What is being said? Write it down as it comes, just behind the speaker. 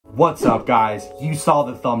What's up, guys? You saw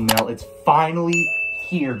the thumbnail. It's finally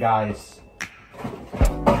here, guys.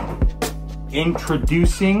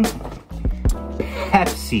 Introducing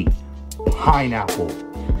Pepsi Pineapple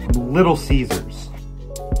from Little Caesars.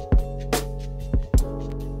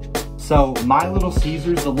 So my Little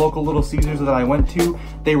Caesars, the local Little Caesars that I went to,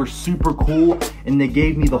 they were super cool and they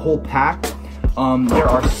gave me the whole pack. There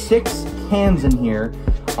are 6 cans in here.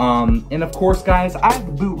 And of course, guys, I have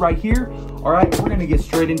the boot right here. All right, we're gonna get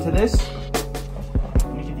straight into this.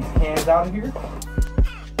 Let me get these cans out of here.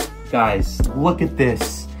 Guys, look at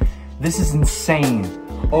this. This is insane.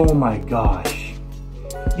 Oh my gosh.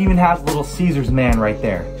 It even has Little Caesars man right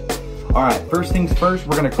there. All right, first things first,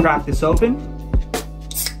 we're gonna crack this open.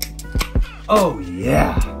 Oh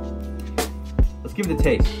yeah. Let's give it a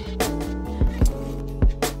taste.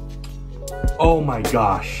 Oh my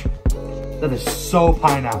gosh. That is so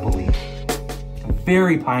pineapple-y.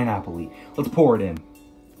 Very pineapple-y. Let's pour it in.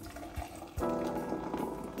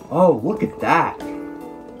 Oh, look at that.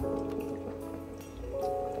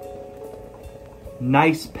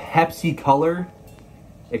 Nice Pepsi color,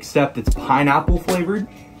 except it's pineapple flavored.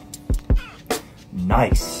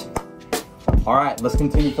 Nice. All right, let's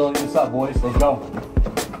continue filling this up, boys. Let's go.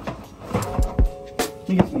 Let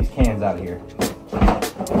me get some of these cans out of here.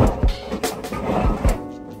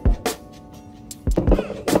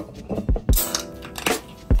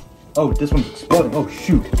 Oh, this one's exploding. Oh,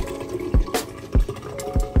 shoot.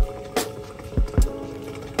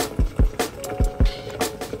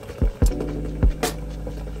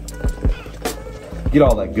 Get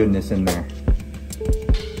all that goodness in there.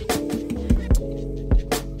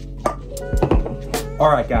 All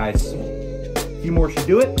right, guys. A few more should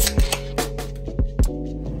do it.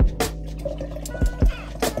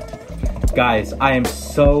 Guys, I am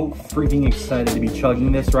so freaking excited to be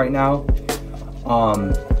chugging this right now.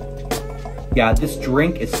 Yeah, this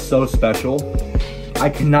drink is so special. I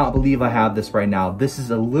cannot believe I have this right now. This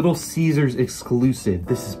is a Little Caesars exclusive.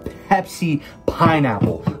 This is Pepsi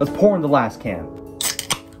Pineapple. Let's pour in the last can.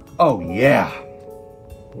 Oh yeah.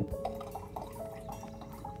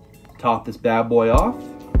 Top this bad boy off.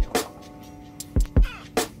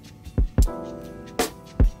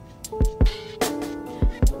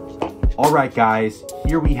 All right, guys,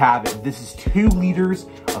 here we have it. This is 2 liters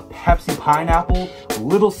of Pepsi Pineapple,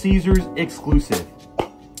 Little Caesars exclusive.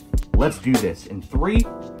 Let's do this in 3,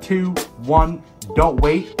 2, 1. Don't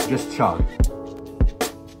wait, just chug.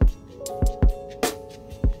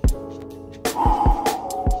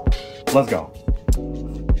 Let's go.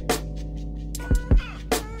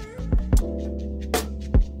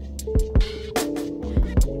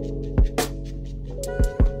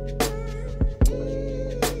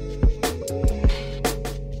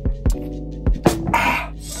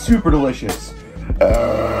 Super delicious.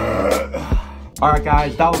 All right,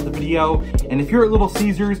 guys, that was the video. And if you're at Little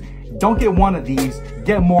Caesars, don't get one of these,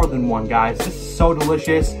 get more than one, guys. This is so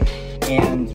delicious. And